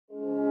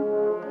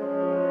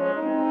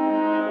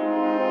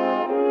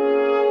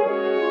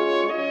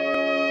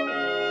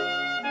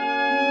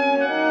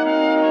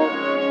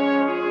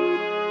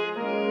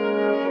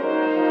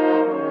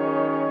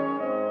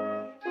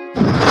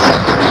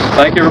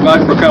Thank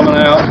everybody for coming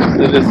out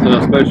to this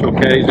special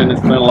occasion.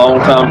 It's been a long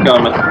time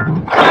coming.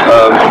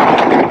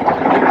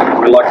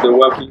 We'd like to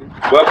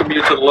welcome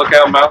you to the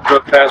Lookout Mountain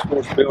Drug Task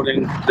Force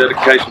building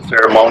dedication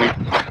ceremony.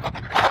 We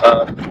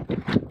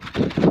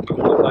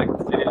want to thank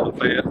the city of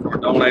LaFayette for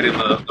donating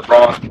the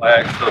bronze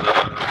flags to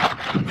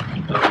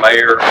the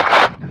mayor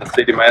and the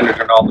city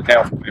manager and all the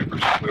council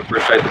members. We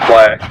appreciate the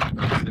flag.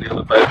 The city of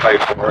Lafayette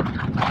paid for it.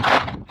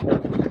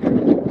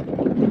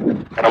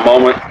 In a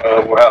moment,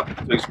 we'll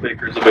have two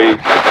speakers. Will be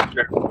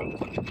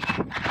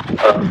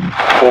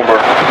former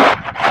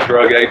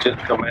drug agent,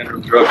 commander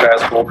of the Drug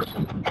Task Force,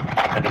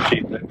 and the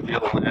Chief Deputy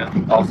of the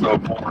Land, also a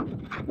former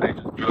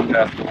agent of the Drug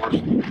Task Force.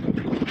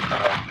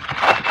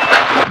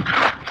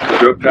 The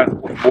Drug Task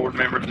Force board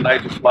members and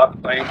agents would like to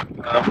thank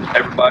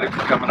everybody for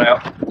coming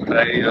out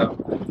today.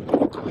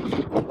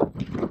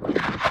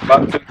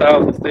 About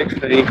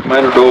 2016,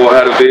 Commander Doyle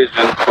had a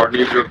vision for a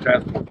new Drug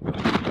Task Force.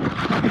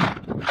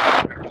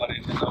 Everybody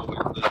in know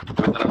was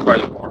in a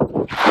trailer park.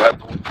 We had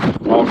the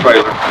small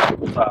trailer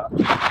inside.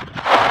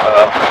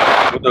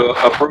 With the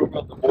approval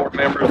of the board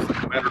members,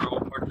 Commander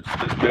Doyle purchased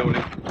this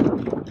building,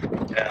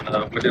 and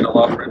we did a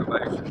lot of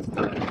renovations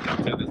to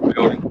this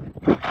building.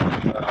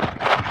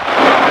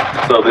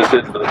 So this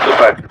is the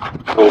Patrick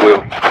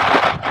Doyle.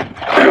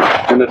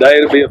 And today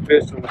it'll be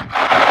official,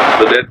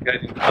 the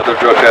dedicating of the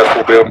Drug Task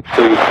Force building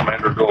to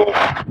Commander Doyle.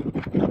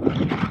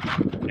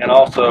 And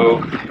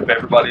also, if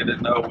everybody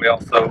didn't know, we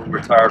also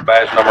retired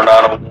badge number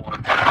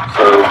 901.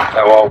 So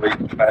that will all be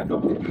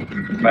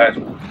badge.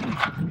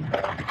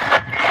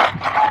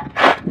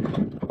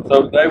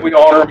 So today we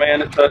honor a man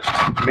that touched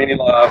many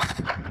lives.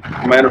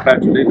 Commander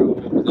Patrick Doyle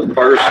was the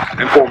first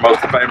and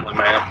foremost a family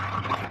man.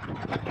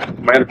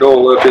 Commander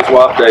Doyle loved his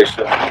wife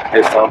Daisha,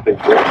 his son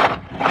Peter.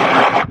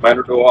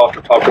 Commander Doyle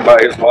often talked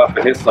about his wife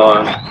and his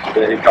son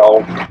that he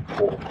called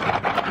for.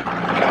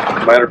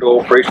 Commander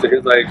Doyle preached to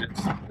his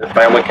agents that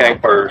family came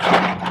first.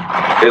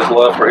 His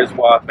love for his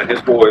wife and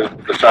his boys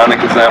was a shining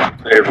example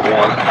to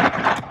everyone,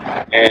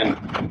 and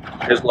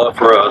his love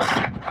for us.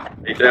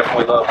 He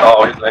definitely loved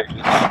all his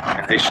agents,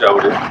 and he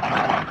showed it.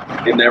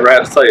 He never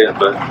had to say it,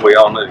 but we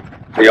all knew.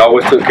 He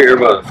always took care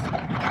of us.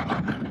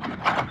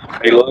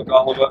 He loved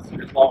all of us in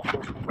his law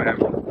enforcement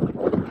family.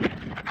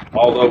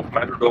 Although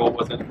Commander Doyle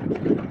wasn't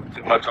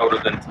too much older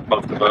than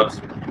most of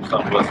us,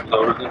 some of us was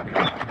older than him.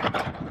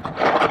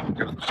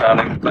 He was a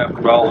shining example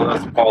of all of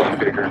us, a father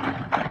figure.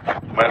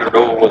 Commander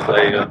Doyle was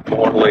a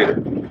born leader.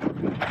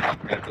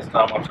 And at this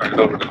time, I'll turn it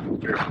over to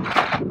Jeremy.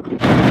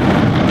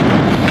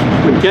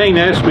 When Kane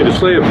asked me to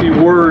say a few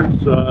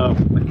words, I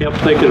kept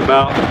thinking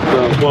about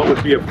what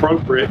would be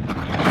appropriate,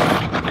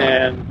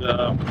 and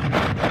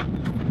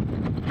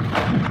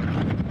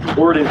the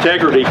word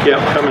integrity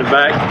kept coming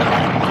back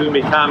to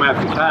me time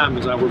after time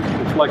as I was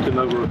reflecting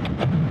over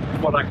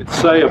what I could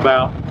say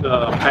about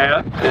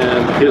Pat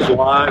and his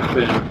life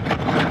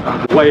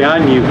and the way I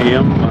knew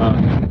him.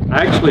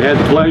 I actually had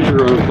the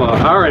pleasure of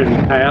hiring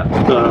Pat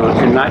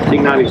in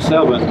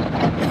 1997.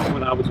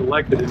 When I was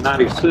elected in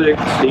 96,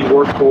 he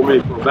worked for me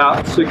for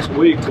about 6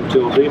 weeks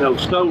until Dino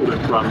stole it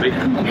from me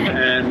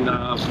and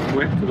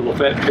went to the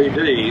LaFayette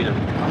PD. And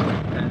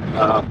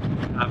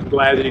I'm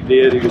glad that he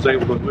did. He was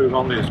able to move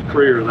on in his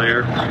career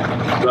there.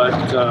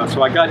 But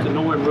so I got to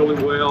know him really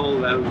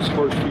well. That was his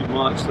first few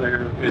months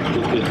there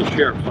at the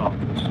sheriff's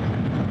office.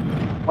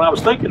 When I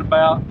was thinking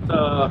about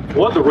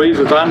one of the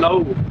reasons I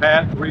know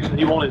Pat, the reason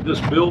he wanted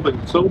this building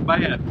so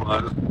bad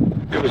was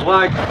it was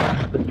like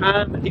the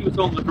time that he was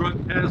on the Drug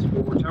Task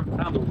Force, every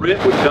time the writ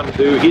would come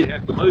due, he'd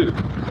have to move.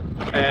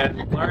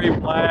 And Larry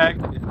Black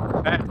and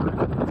Patrick,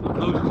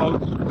 those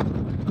folks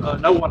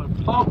know what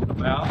I'm talking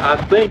about. I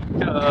think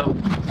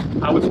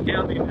I was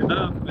counting it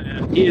up,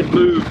 and he had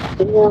moved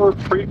 4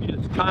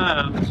 previous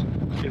times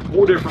in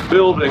 4 different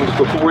buildings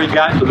before he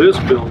got to this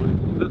building.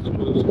 This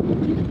was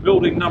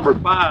building number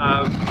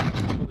 5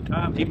 for the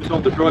time he was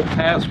on the Drug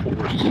Task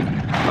Force.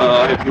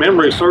 If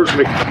memory serves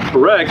me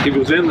correct, he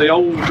was in the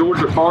old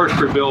Georgia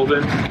Forestry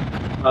building,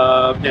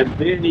 and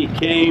then he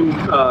came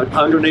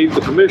underneath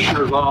the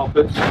commissioner's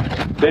office.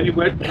 Then he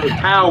went to the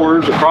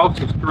towers across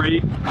the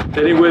street.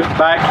 Then he went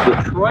back to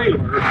the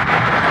trailer.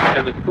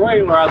 And the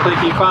trailer, I think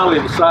he finally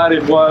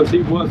decided he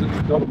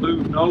wasn't going to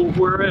move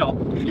nowhere else.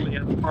 He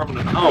had a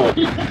permanent home.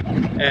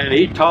 And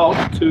he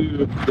talked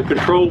to the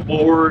control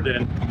board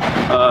and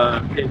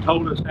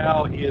told us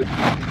how he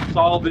had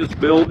saw this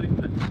building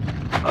and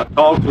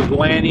talked with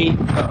Lanny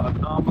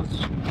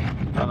Thomas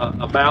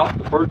about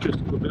the purchase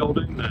of the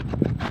building. And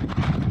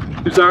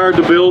desired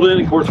the building.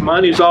 Of course,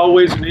 money's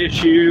always an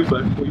issue,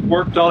 but we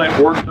worked on it.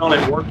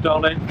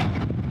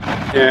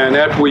 And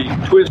after we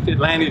twisted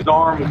Lanny's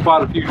arm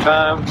quite a few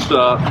times,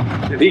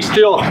 and he's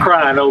still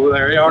crying over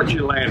there, aren't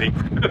you, Lanny?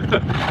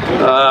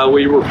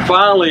 We were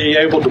finally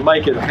able to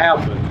make it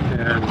happen,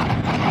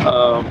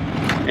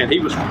 and he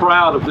was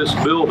proud of this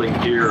building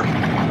here.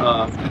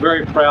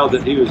 Very proud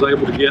that he was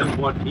able to get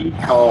what he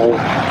called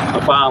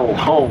a final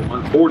home.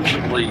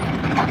 Unfortunately,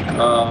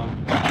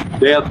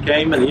 death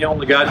came, and he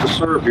only got to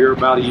serve here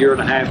about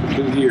 1.5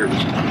 to 2 years.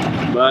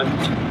 But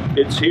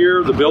It's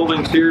here, the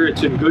building's here,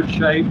 it's in good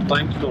shape,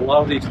 thanks to a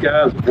lot of these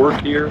guys that work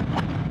here.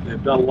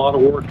 They've done a lot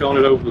of work on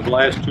it over the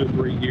last 2 or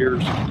 3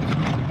 years.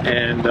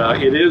 And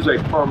it is a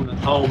permanent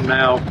home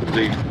now for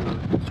the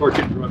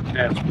Circuit Drug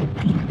Task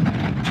Force.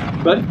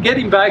 But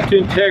getting back to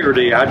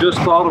integrity, I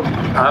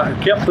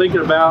kept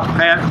thinking about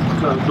Pat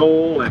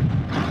Doyle and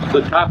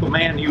the type of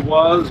man he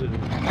was, and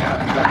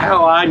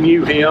how I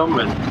knew him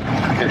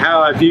and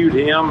how I viewed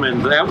him,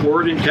 and that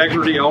word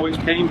integrity always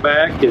came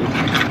back. And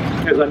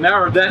as I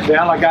narrowed that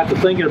down, I got to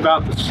thinking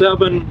about the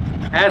 7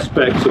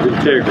 aspects of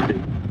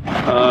integrity.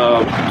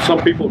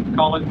 Some people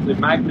call it the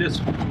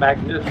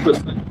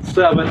magnificent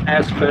 7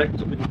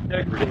 aspects of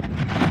integrity.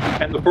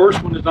 And the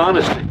first one is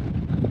honesty.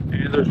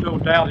 And there's no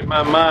doubt in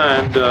my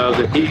mind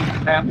that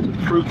Pat's a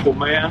truthful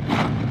man,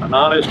 an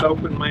honest,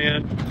 open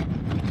man.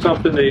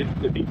 Something that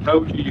if he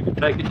told you, you could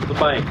take it to the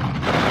bank.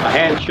 A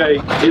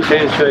handshake, his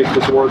handshake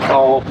was worth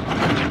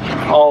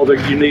all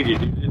that you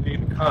needed. You didn't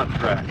need a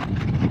contract.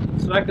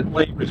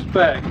 Secondly,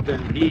 respect,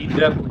 and he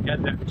definitely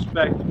had that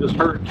respect. You just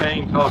heard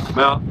Kane talk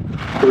about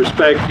the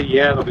respect he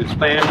had of his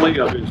family,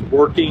 of his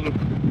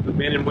the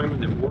men and women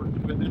that worked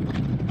with him,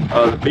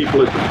 the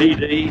people at the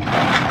PD.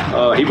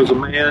 He was a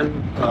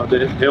man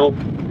that held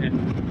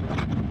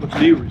and was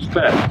due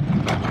respect.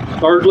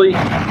 Thirdly,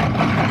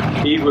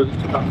 he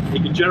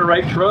could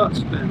generate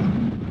trust,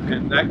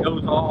 and that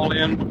goes all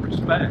in with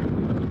respect.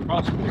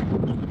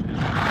 Trustworthy.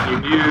 You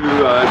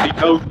knew if he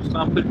told you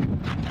something,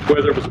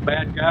 whether it was a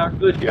bad guy or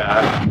good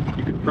guy,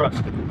 you could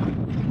trust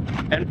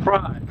him. And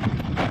pride.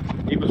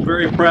 He was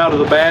very proud of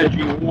the badge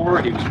he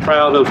wore. He was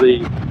proud of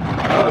the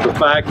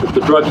fact that the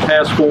Drug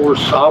Task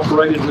Force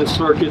operated in this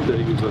circuit, that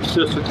he was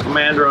assistant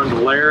commander under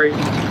Larry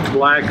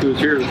Black, who's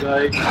here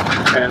today,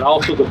 and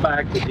also the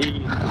fact that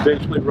he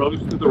eventually rose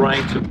through the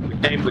ranks and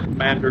became the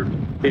commander.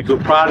 He's a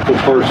prideful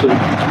person.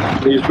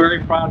 He's very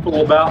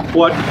prideful about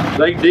what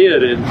they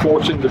did in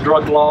enforcing the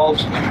drug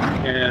laws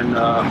and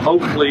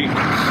hopefully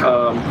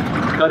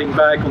cutting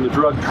back on the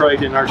drug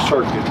trade in our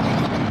circuit.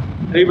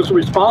 He was a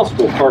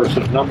responsible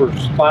person, number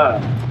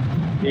 5.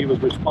 He was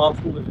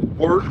responsible in his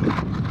work.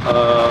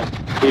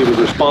 He was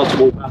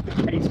responsible about the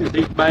cases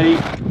he made.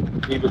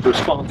 He was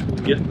responsible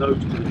in getting those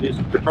to the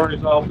district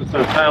attorney's office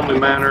in a timely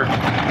manner.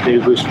 He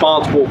was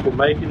responsible for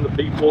making the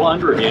people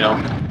under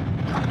him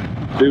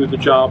do the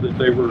job that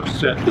they were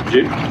set to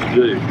do.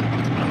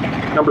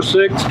 Number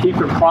 6,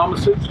 keeping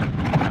promises.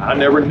 I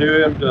never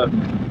knew him to,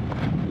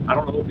 I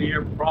don't know if he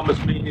ever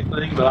promised me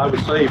anything, but I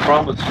would say he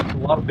promised a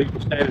lot of people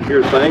standing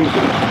here things,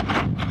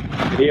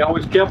 and he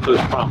always kept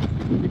those promises.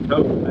 He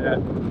told them that,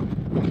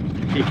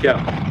 he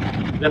kept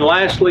them. Then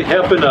lastly,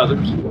 helping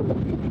others.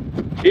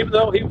 Even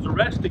though he was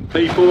arresting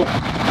people,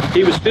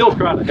 he was still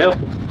trying to help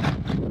them.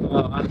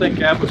 I think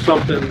that was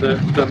something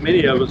that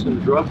many of us in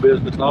the drug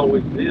business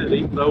always did.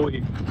 Even though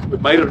we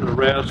made an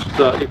arrest,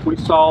 if we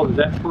saw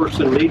that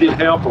person needed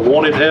help or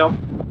wanted help,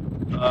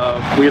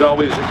 we'd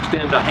always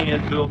extend a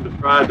hand to them to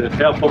try to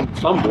help them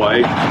some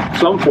way,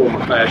 some form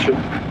or fashion.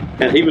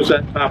 And he was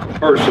that type of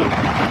person.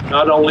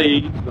 Not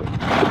only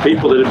the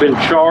people that had been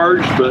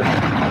charged, but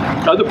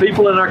other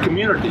people in our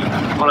community.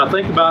 When I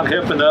think about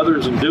helping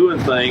others and doing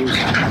things,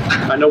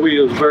 I know he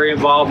was very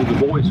involved in the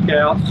Boy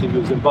Scouts. He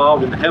was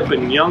involved in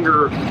helping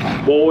younger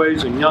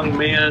boys and young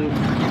men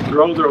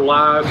grow their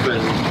life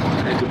and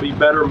to be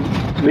better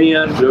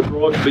men, to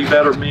grow up to be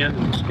better men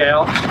in the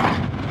Scouts.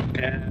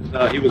 And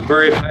he was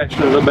very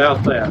passionate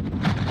about that.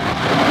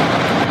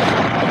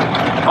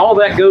 All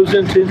that goes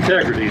into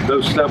integrity,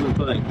 those 7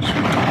 things.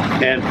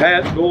 And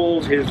Pat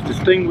Doyle's, his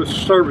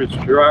distinguished service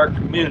to our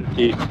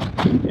community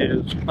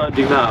is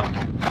undeniable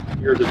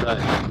here today.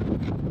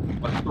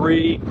 But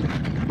 3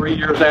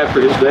 years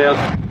after his death,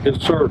 his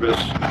service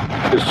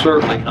is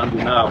certainly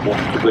undeniable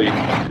to the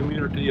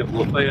community of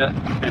LaFayette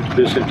and to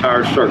this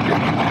entire circuit.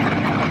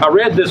 I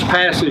read this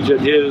passage at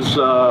his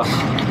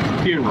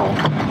funeral,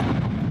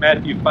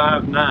 Matthew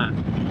 5:9,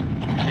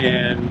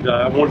 and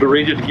I wanted to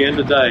read it again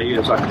today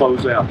as I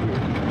close out here.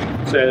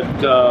 It said,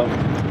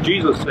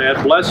 Jesus said,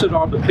 "Blessed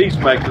are the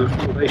peacemakers,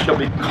 for they shall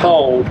be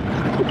called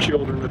the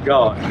children of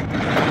God."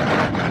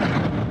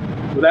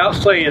 Without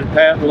saying,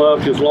 Pat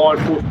loved his law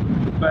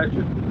enforcement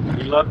profession.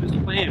 He loved his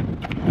family.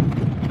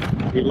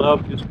 He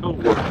loved his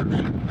co-workers.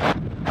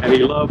 And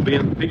he loved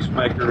being the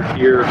peacemaker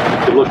here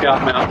at the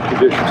Lookout Mountain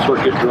Judicial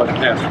Circuit Drug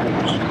Task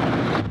Force.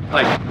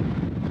 Thank you.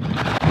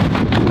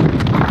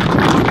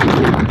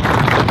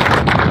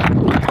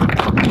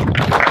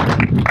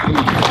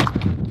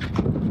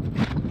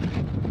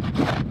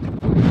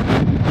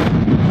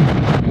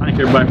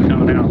 Everybody for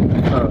coming out.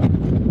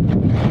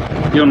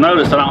 You'll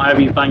notice I don't have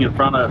anything in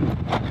front of me.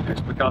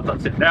 It's because I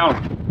sit down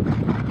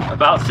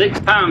about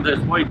 6 times this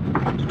week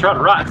to try to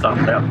write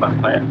something out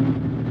about Pat,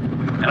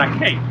 and I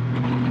can't.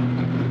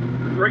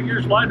 3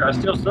 years later, I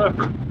still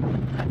suffer.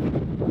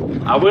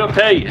 I will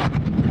tell you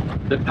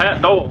that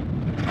Pat Doyle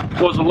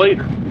was a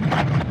leader.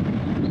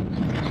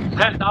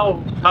 Pat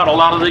Doyle taught a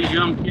lot of these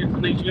young kids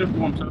in these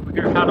uniforms over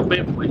here how to be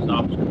a police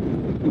officer.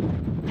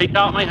 He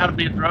taught me how to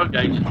be a drug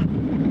agent.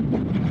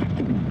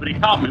 But he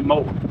taught me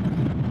more.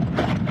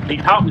 He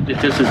taught me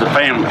that this is a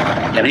family,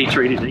 and he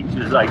treated each of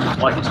his agents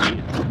like his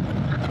kids.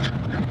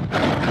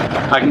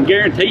 I can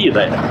guarantee you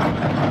that.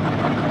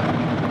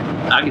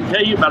 I can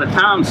tell you about a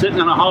time sitting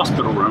in a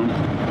hospital room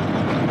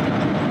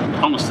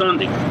on a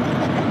Sunday,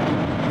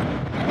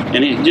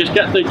 and he just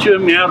got through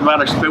chewing me out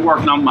about I should be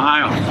working on my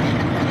house.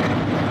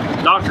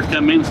 The doctor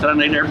come in and said I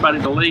need everybody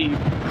to leave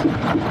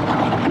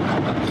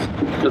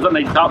because I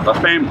need to talk to the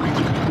family.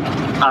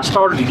 I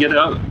started to get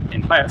up,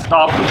 and Pat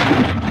stopped me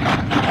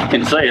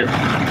and said,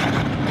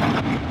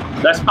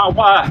 "That's my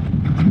wife,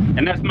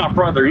 and that's my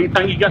brother.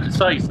 Anything you got to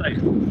say, say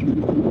it."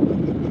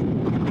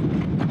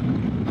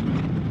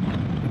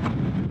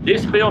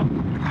 This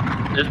building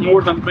is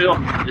more than a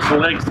building. It's a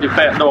legacy of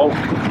Pat Doyle,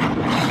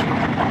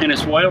 and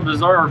it's well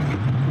deserved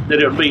that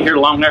it'll be here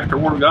long after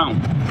we're gone.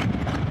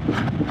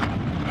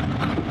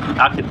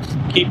 I could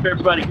keep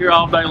everybody here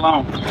all day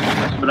long,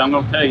 but I'm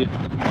going to tell you,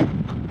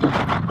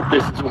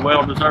 this is a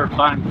well-deserved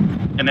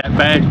thing, and that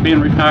badge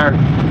being retired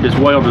is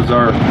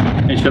well-deserved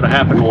and should have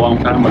happened a long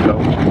time ago.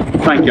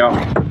 Thank y'all.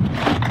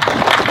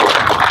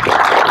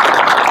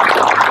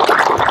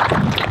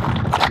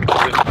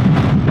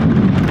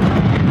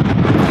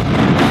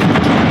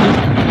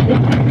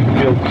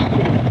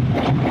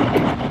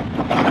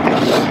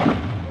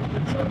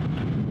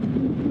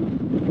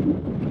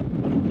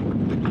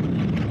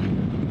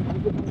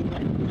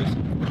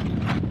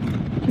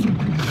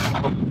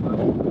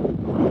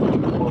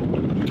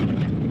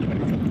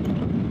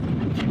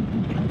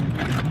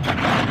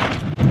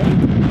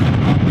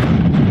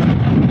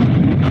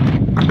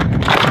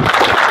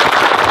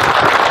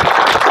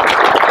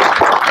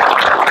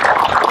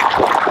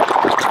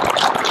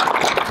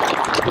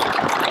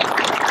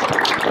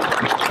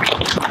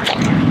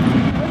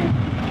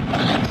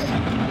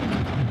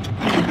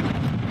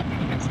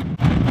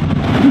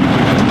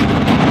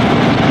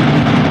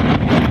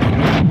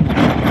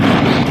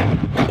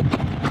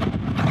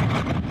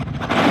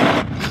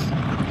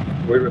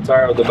 We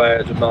retired the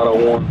badge of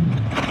 901.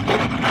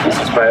 This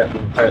is Pat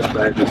and Pat's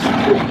badges.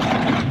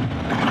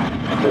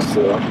 This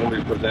will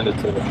be presented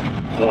to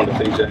one to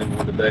TJ and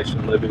one to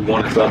Dacian. Libby,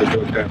 one inside the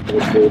drug task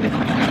force building.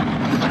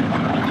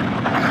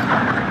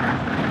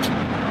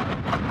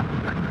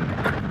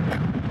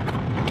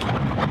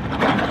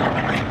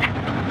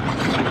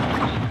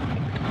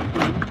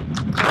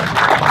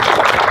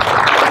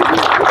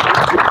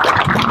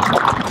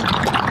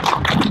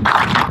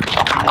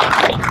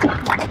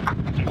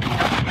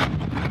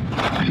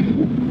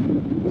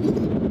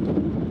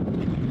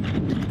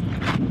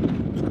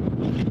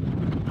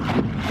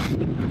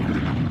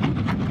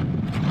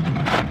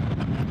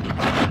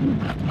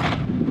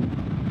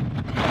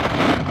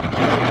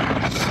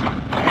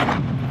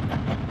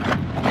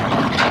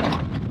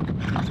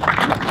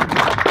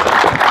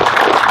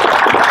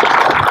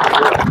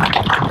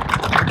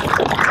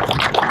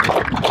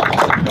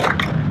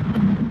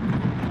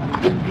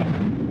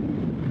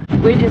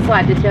 We'd just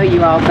like to tell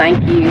you all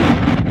thank you.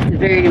 It's a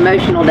very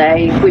emotional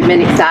day. We've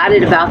been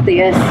excited about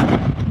this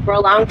for a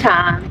long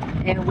time,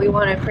 and we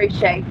want to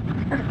say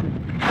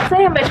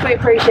how much we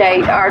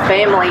appreciate our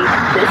family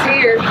that's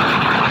here.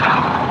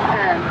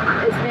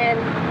 It's been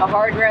a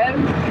hard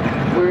road.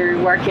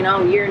 We're working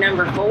on year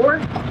number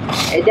 4.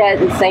 It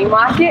doesn't seem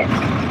like it,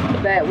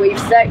 but we've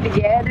stuck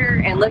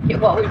together, and look at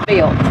what we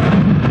built.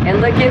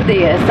 And look at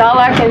this. All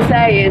I can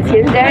say is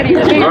his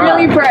daddy's being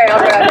really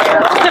proud right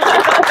now.